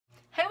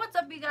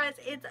up, you guys?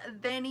 It's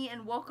Vanny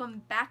and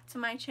welcome back to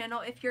my channel.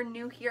 If you're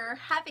new here,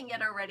 haven't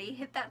yet already,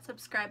 hit that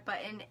subscribe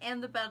button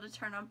and the bell to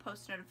turn on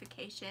post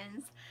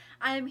notifications.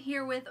 I am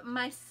here with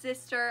my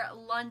sister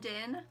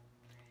Londyn,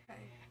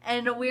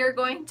 and we are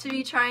going to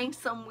be trying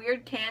some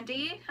weird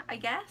candy, I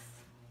guess.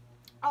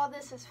 All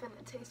this is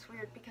finna taste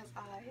weird because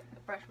I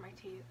brush my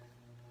teeth.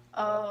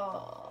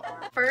 Oh.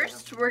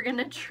 First, we're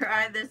gonna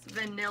try this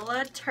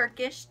vanilla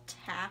Turkish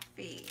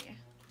taffy.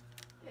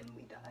 And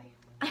we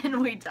die.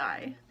 And we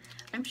die.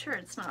 I'm sure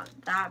it's not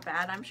that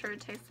bad. I'm sure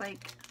it tastes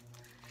like,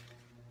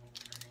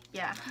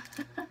 yeah,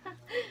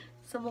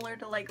 similar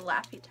to like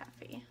Laffy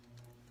Taffy.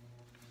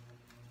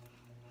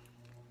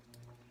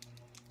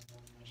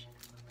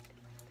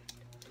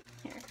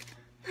 Here.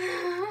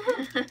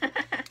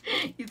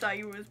 You thought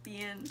you was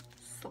being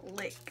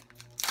slick.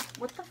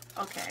 What the?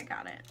 Okay, I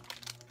got it.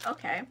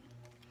 Okay.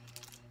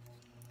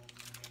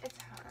 It's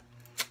hot.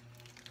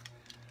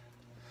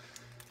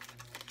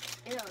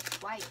 Ew, it's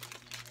white.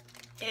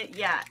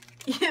 Yeah.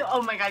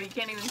 Oh my god, you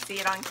can't even see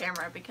it on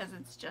camera because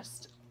it's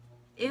just...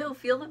 Ew,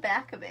 feel the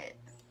back of it.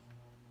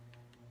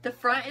 The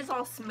front is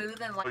all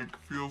smooth and like...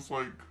 feels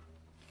like...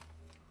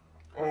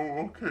 Oh,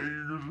 okay,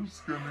 you're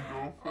just gonna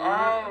go for it.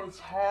 Oh, it's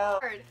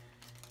hard.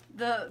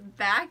 The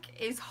back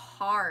is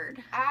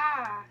hard.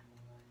 Ah.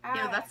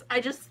 Ew, that's... I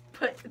just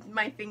put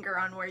my finger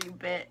on where you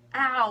bit.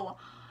 Ow!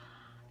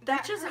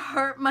 That just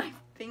hurt my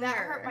finger. That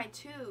hurt my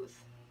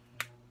tooth.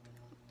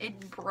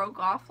 It broke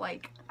off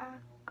like...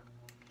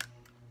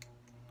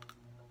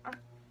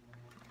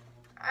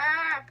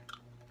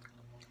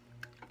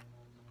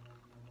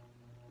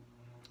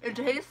 It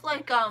tastes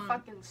like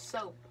fucking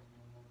soap.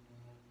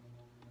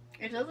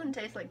 It doesn't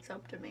taste like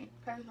soap to me.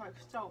 It tastes like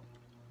soap.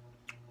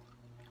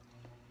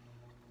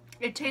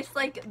 It tastes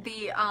like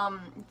the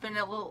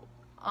vanilla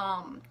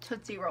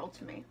Tootsie Roll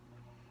to me.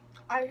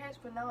 I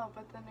taste vanilla,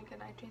 but then again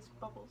I taste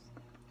bubbles.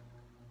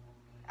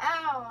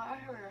 Ow, I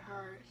heard it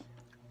hurts.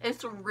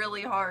 It's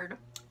really hard.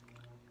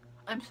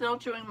 I'm still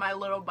chewing my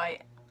little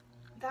bite.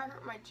 That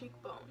hurt my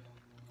cheekbone.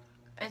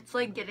 It's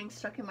like getting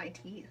stuck in my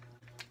teeth.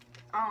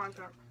 Oh my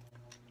god.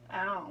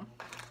 Ow.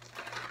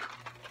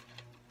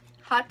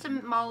 Hot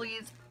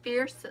Tamales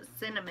Fierce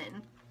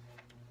Cinnamon.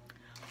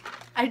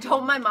 I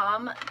told my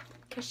mom,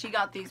 because she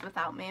got these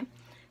without me,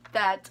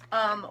 that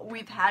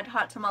we've had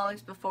hot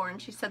tamales before, and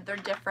she said they're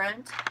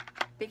different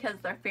because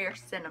they're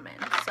fierce cinnamon.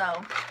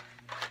 So,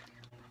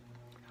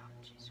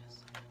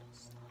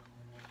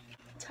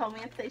 tell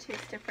me if they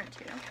taste different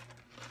too.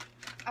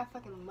 I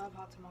fucking love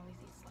hot tamales.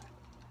 These slap.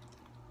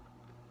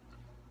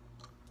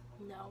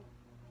 No.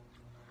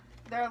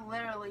 They're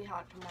literally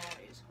hot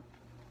tamales.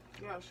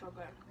 Yeah, so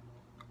good.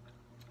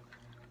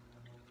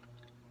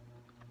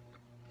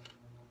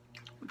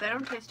 They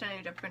don't taste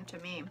any different to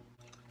me.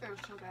 They're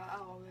so good. I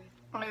love it.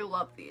 I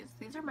love these.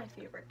 These are my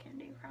favorite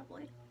candy,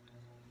 probably.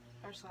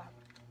 They're slap.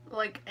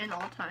 Like, in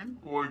all time.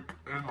 Like,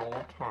 in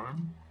all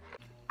time.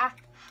 Ah.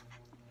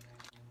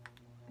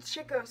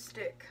 Chico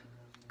Stick.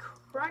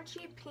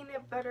 Crunchy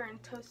peanut butter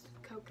and toasted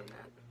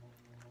coconut.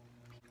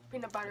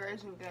 Peanut butter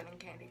isn't good in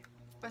candy.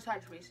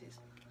 Besides Reese's.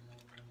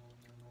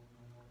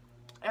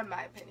 In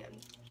my opinion.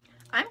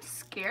 I'm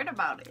scared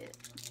about it.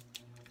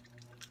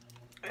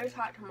 It's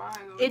hot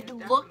tamale. It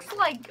looks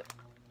like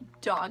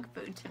dog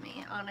food to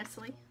me,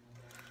 honestly.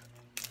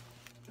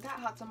 That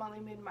hot tamale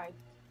made my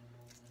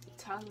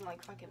tongue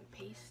like fucking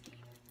pasty.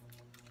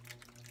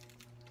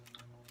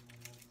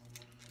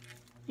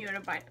 You want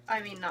to bite?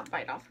 I mean, not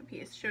bite off a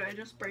piece. Should I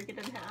just break it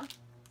in half?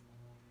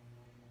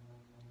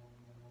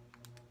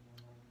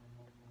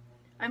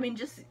 I mean,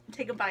 just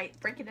take a bite,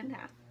 break it in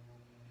half.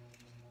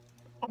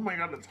 Oh my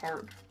god, it's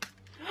hard.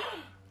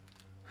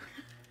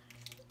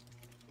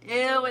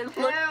 Ew, it looks...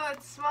 Ew,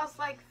 it smells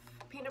like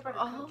peanut butter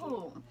cookie.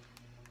 Oh,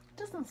 it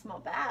doesn't smell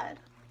bad.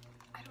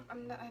 I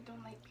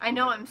don't like. I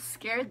know, I'm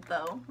scared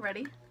though.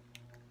 Ready?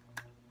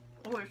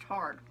 Oh, it's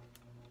hard.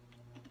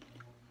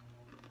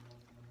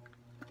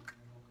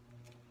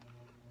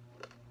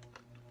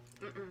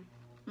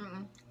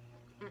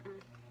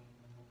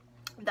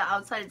 The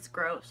outside is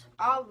gross.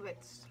 All of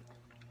it's.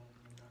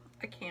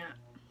 I can't.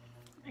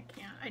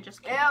 I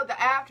just Ew, can't.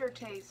 the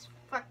aftertaste.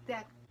 Fuck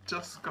that.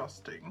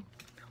 Disgusting.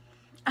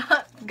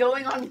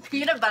 Going on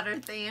peanut butter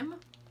theme.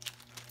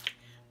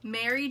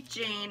 Mary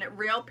Jane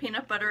Real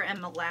Peanut Butter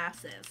and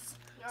Molasses.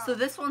 Oh. So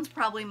this one's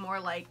probably more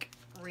like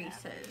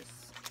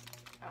Reese's.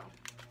 Oh.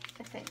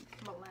 I think.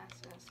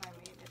 Molasses. I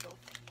mean, it'll.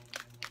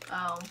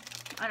 Oh,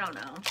 I don't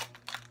know.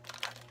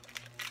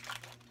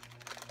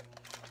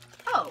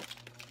 Oh,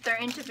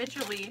 they're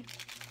individually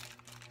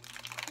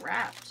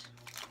wrapped.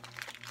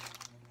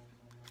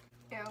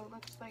 Yeah, it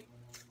looks like.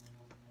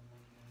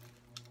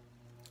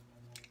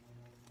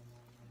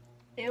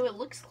 Ew, it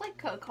looks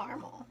like a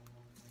caramel.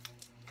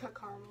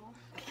 Caramel.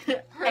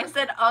 I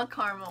said a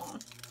caramel.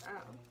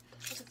 Oh.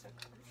 What is that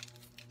caramel?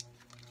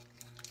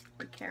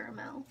 Or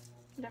caramel.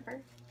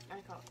 Whatever.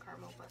 I call it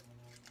caramel, but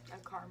a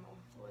caramel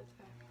was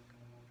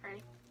that.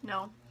 Ready?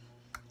 No.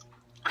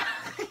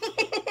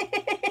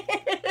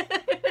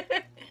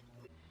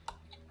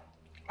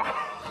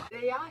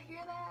 Did y'all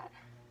hear that?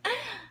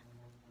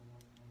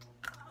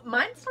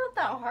 Mine's not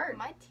that hard.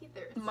 My teeth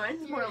are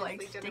Mine's more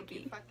like seriously gonna be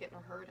sticky. fucking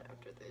hurt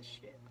after this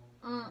shit.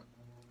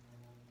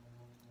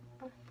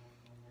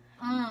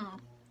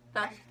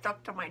 That's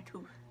stuck to my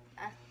tooth.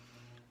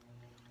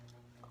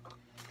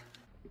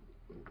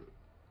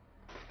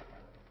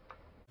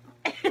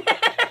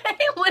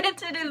 It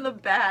landed in the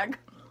bag.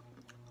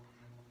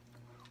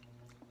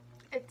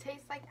 It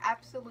tastes like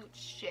absolute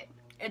shit.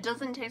 It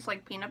doesn't taste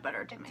like peanut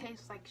butter to me. It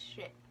tastes like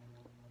shit.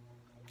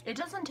 It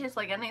doesn't taste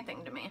like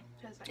anything to me. It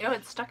tastes like Ew,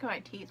 it's stuck in my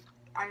teeth.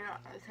 I know,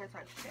 it tastes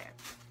like shit.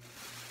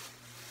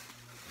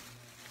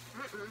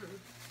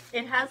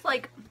 It has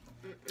like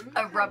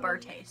a rubber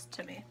taste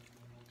to me.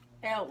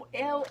 Ew,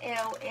 ew, ew,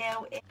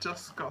 ew, ew.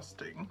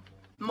 Disgusting.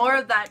 More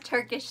of that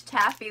Turkish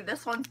taffy.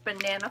 This one's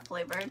banana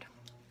flavored.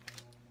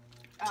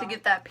 To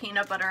get that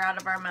peanut butter out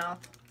of our mouth.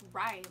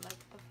 Right, like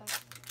the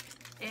fuck.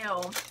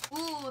 Ew.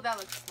 Ooh, that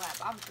looks slap.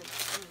 I'm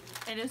just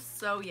It is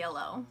so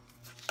yellow.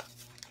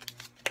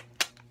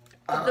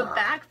 The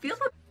back feels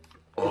like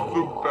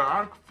The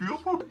back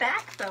feels like the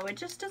back though. It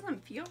just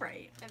doesn't feel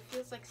right. It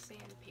feels like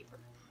sandpaper.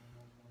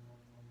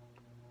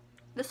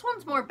 This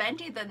one's more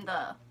bendy than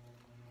the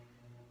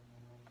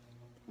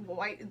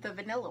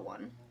vanilla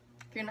one.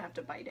 You're gonna have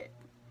to bite it.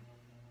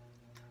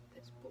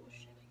 That's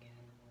bullshit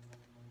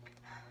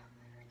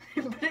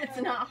But it's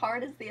not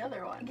hard as the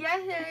other one.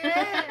 again. Yes,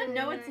 it is.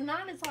 No, it's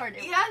not as hard.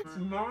 Yes, it's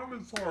not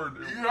as hard.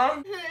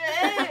 Yeah.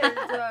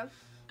 it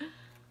is.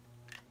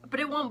 But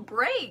it won't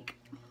break.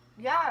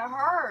 Yeah, it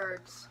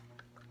hurts.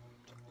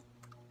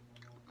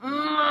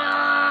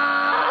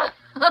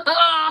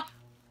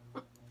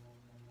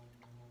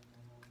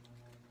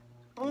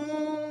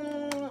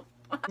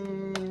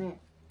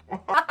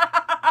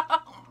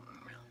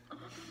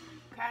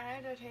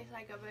 Kind of tastes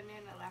like a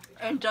banana Laffy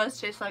Taffy. It does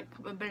taste like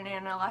a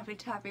banana Laffy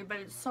Taffy, but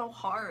it's so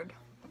hard.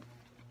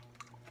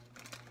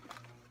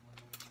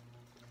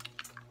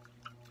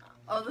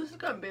 Oh, this is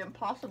gonna be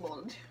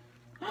impossible.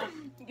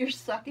 You're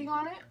sucking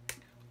on it?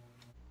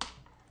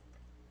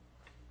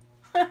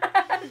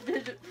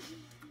 Did you?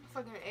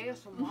 Fucking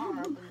ASMR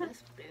up in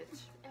this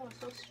bitch. It was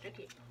so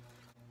sticky.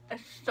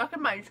 It's stuck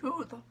in my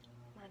tooth.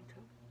 Mine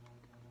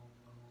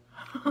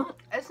too.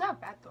 It's not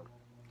bad though.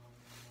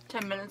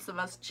 10 minutes of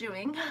us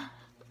chewing.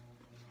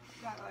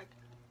 Yeah, like,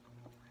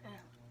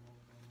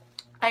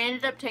 I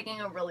ended up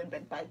taking a really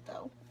big bite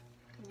though.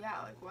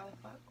 yeah, like why the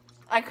fuck?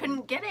 I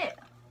couldn't get it.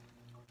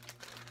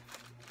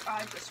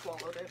 I just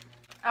swallowed it.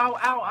 Ow,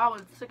 ow, ow,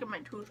 it's stuck in my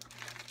tooth.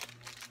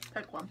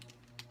 Pick one.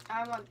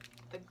 I want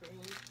the green.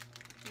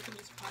 You can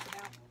just pop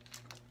it out.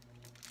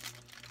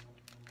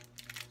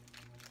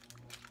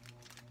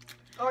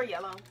 Or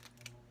yellow.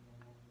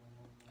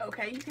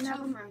 Okay, you can Two have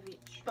them for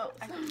each. both.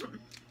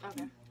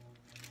 Okay.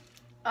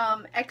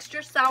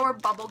 Extra sour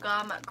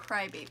bubblegum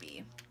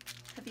crybaby.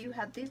 Have you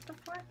had these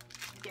before?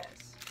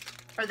 Yes.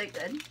 Are they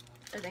good?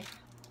 Are they?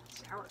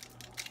 Sour.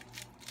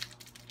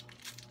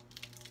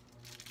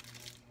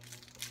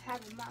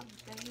 Having my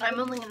baby. I'm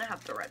only gonna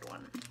have the red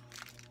one.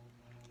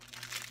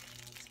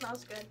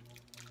 Smells good.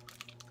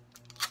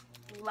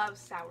 Love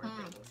sour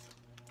things.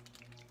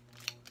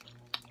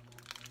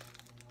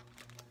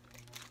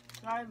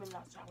 Not even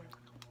that sour.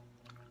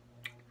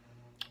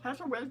 Has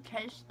a weird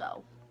taste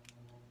though.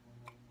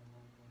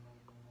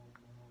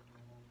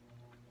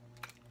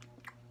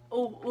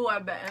 Oh, I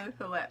bet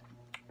into it.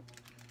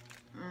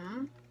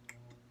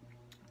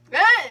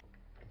 Good.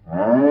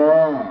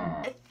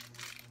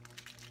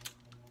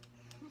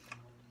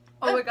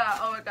 Oh my god,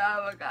 oh my god,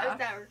 oh my It's god.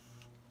 sour.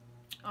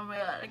 Oh my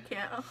god, I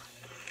can't.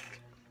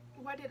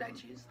 Why did I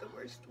choose the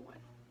worst one?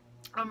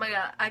 Oh my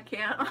god, I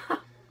can't.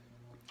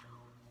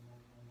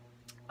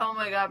 Oh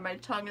my god, my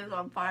tongue is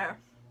on fire.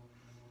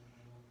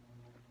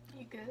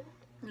 You good?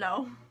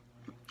 No.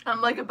 I'm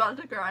like about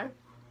to cry.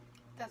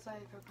 That's why I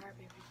go cry,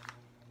 baby.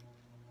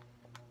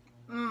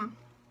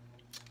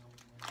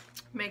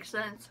 Makes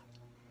sense.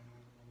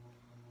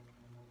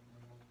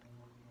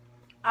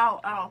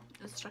 Ow, ow.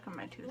 It's stuck in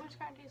my tooth. Which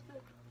kind tastes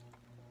good?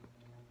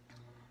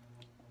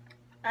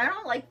 I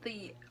don't like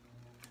the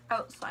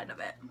outside of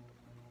it.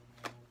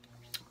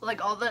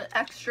 Like all the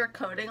extra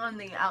coating on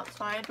the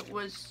outside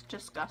was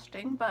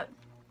disgusting, but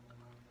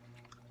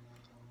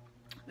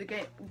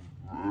the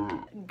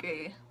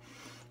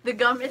the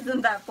gum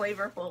isn't that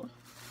flavorful.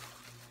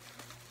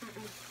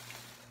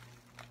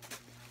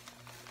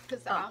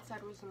 Because the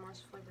outside was the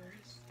most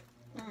flavorous.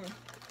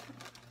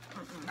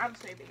 I'm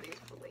saving these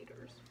for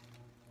later.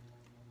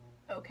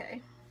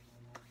 Okay.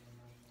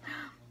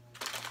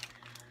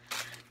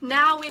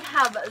 Now we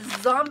have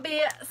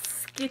zombie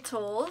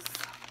Skittles.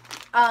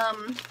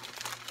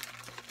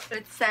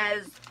 It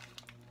says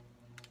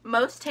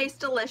most taste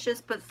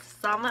delicious, but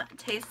some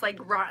taste like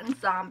rotten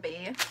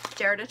zombie.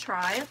 Dare to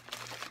try.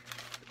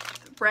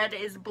 Red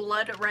is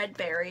blood red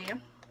berry.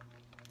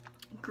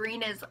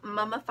 Green is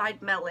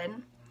mummified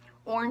melon.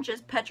 Orange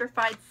is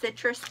petrified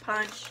citrus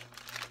punch.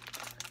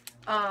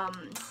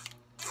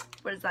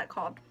 What is that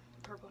called?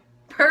 Purple.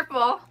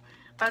 Purple.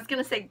 I was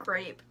gonna say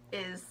grape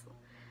is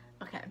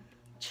okay.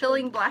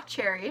 Chilling black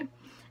cherry.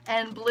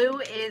 And blue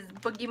is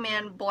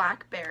boogeyman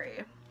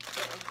blackberry.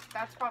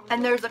 That's probably.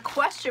 And there's a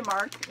question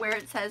mark where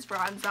it says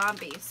Ron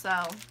Zombie, so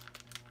I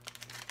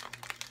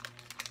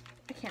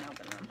can't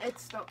open them.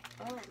 It's the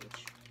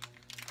orange.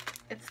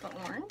 It's the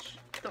orange?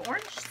 The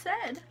orange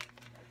said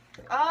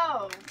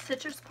Oh.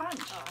 citrus punch.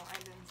 Oh, I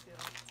didn't see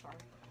that. Sorry.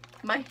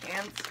 My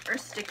hands are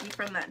sticky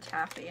from that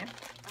taffy. I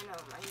know,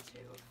 mine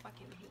too. I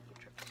fucking hate you,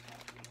 triple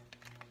taffy.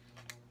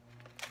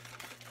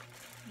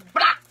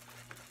 Blah!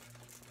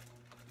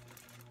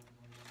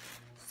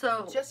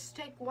 So Just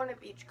take one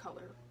of each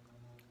color.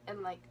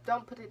 And, like,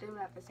 don't put it in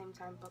at the same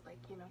time, but, like,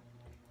 you know.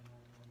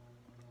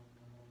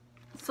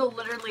 So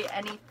literally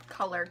any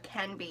color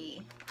can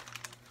be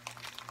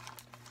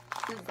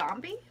the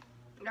zombie?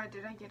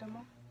 Did I get them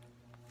all?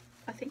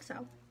 I think so.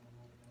 I'm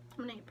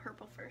gonna eat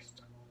purple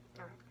first.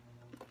 Alright.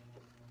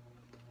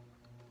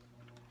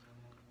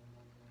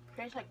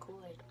 Tastes like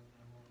Kool-Aid.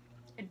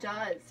 It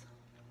does.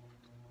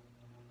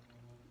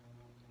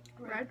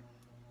 Red?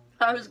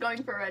 I was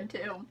going for red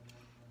too.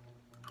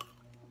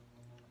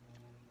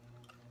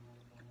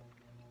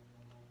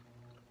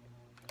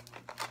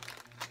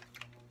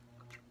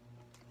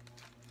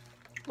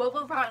 What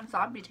will rotten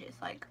zombie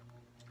taste like?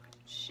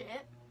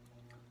 Shit.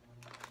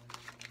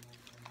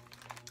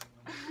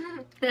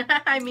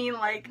 I mean,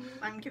 like,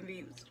 I'm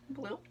confused.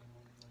 Blue?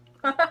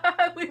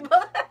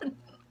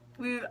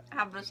 we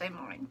have the same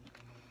line.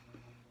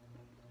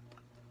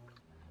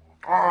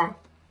 Oh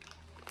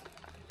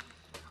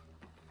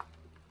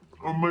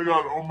my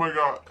god, oh my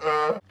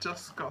god.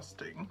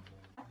 Disgusting.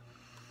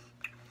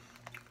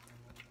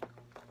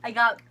 I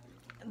got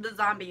the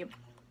zombie.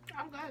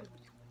 I'm good.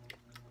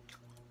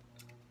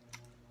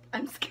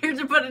 I'm scared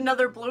to put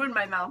another blue in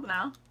my mouth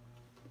now.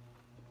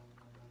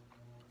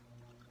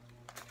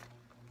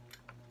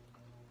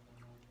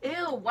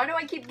 Ew, why do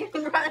I keep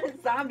getting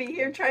rotten zombie?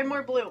 Here, try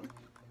more blue.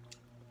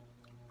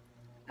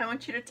 I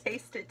want you to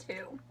taste it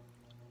too.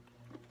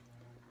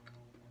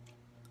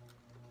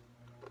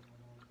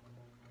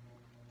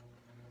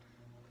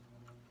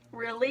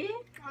 Really?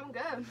 I'm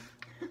good.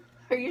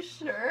 Are you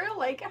sure?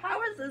 Like,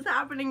 how is this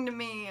happening to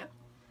me?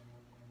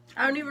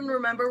 I don't even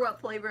remember what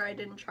flavor I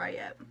didn't try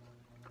yet.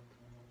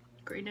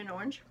 Green and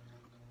orange.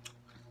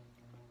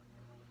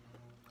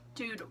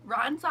 Dude,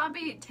 rotten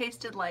zombie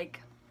tasted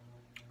like...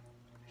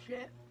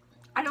 Shit.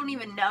 I don't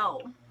even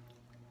know.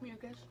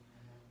 Mucus.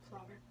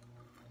 Slobber.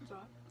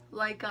 Zot.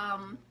 Like,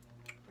 Brains.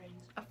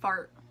 a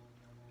fart.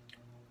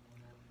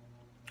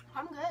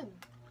 I'm good.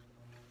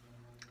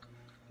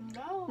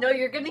 No. No,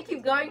 you're gonna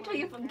keep going till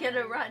you get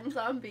a rotten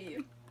zombie.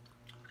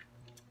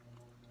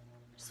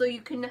 So you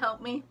can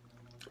help me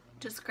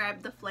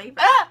describe the flavor.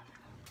 Ah!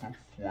 The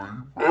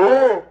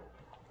flavor.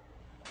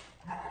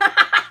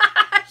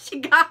 She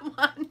got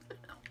one.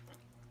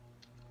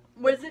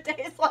 What does it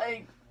taste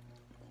like?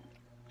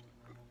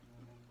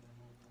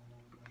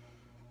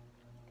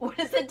 What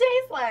does it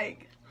taste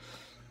like?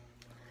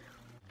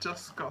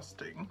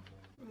 Disgusting.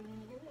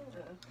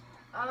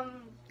 I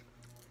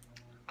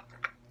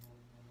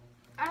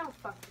don't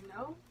fucking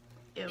know.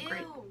 Ew,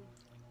 great.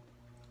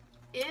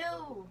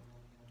 Ew.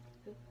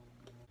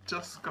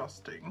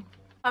 Disgusting.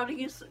 How do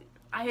you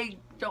I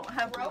don't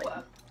have Grow like-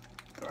 up.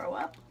 Grow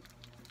up?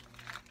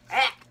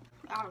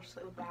 That was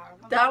so bad.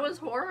 That was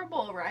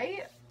horrible,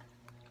 right?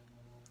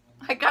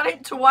 I got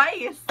it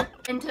twice.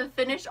 And to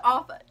finish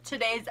off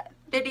today's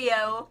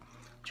video,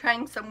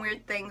 trying some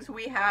weird things,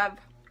 we have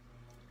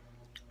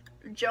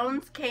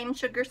Jones Cane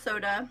Sugar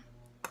Soda,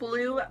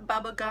 Blue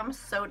Bubblegum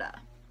Soda.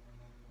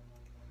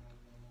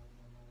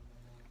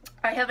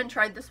 I haven't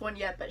tried this one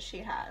yet, but she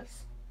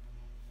has.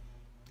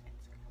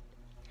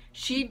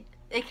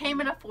 It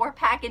came in a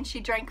 4-pack and she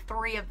drank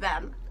 3 of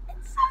them.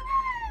 It's so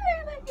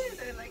good! I like it,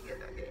 I like it,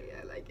 okay,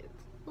 I like it.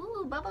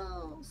 Ooh,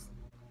 bubbles.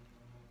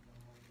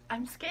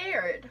 I'm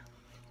scared.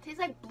 Tastes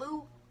like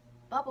blue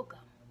bubblegum.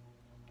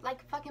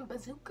 Like fucking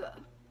bazooka.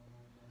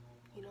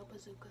 You know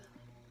bazooka?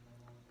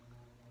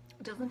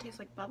 It doesn't taste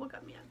like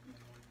bubblegum yet.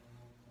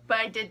 But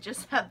I did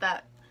just have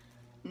that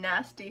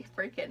nasty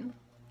freaking...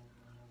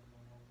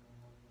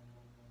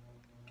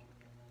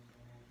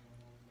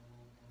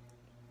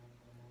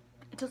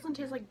 It doesn't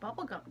taste like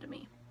bubblegum to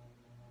me.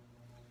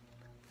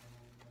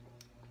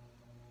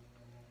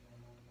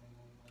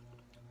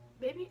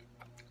 Maybe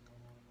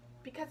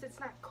because it's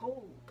not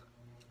cold.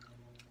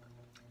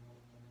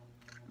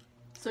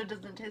 So it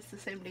doesn't taste the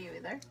same to you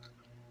either?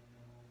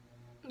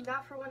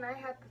 Not for when I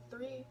had the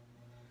 3. I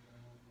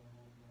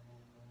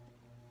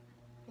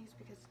think it's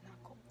because it's not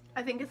cold.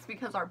 I think it's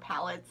because our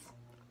palates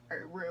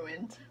are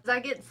ruined. 'Cause I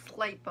get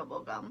slight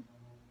bubblegum.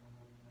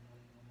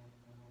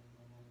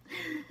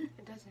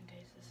 It doesn't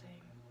taste the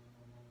same.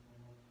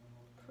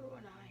 For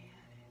when I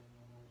had it.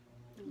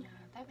 Yeah,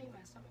 that made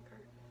my stomach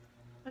hurt.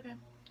 Okay.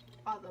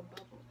 All the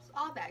bubbles.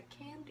 All that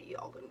candy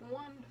all in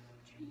one.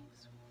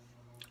 Jeez.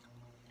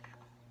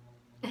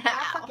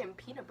 That fucking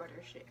peanut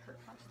butter shit hurt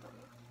my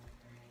stomach.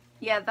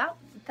 Yeah, that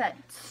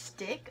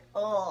stick.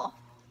 Oh.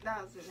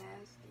 That was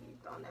nasty.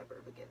 Don't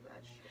ever forget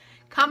that shit.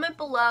 Comment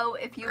below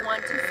if you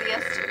want to see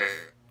us.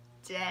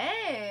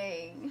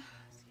 Dang.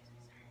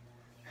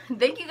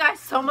 thank you guys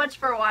so much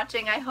for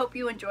watching. I hope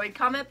you enjoyed.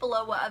 Comment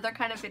below what other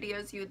kind of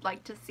videos you would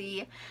like to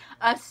see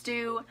us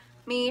do.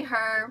 Me,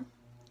 her,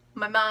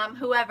 my mom,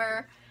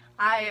 whoever.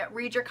 I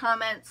read your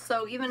comments,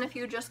 so even if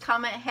you just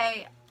comment,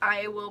 hey,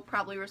 I will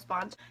probably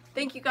respond.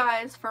 Thank you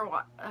guys for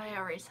I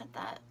already said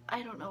that.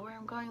 I don't know where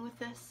I'm going with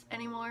this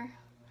anymore.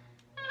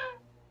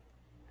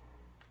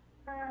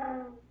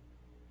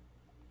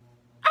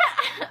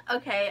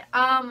 Okay,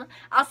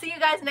 I'll see you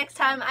guys next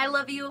time. I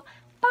love you.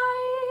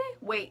 Bye.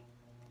 Wait,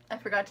 I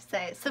forgot to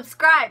say,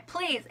 subscribe,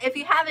 please, if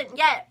you haven't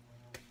yet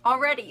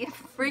already.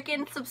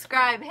 Freaking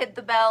subscribe, hit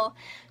the bell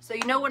so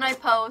you know when I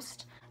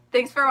post.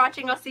 Thanks for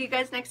watching. I'll see you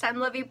guys next time.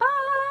 Love you.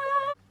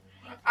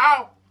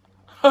 Bye.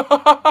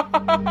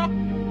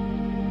 Ow!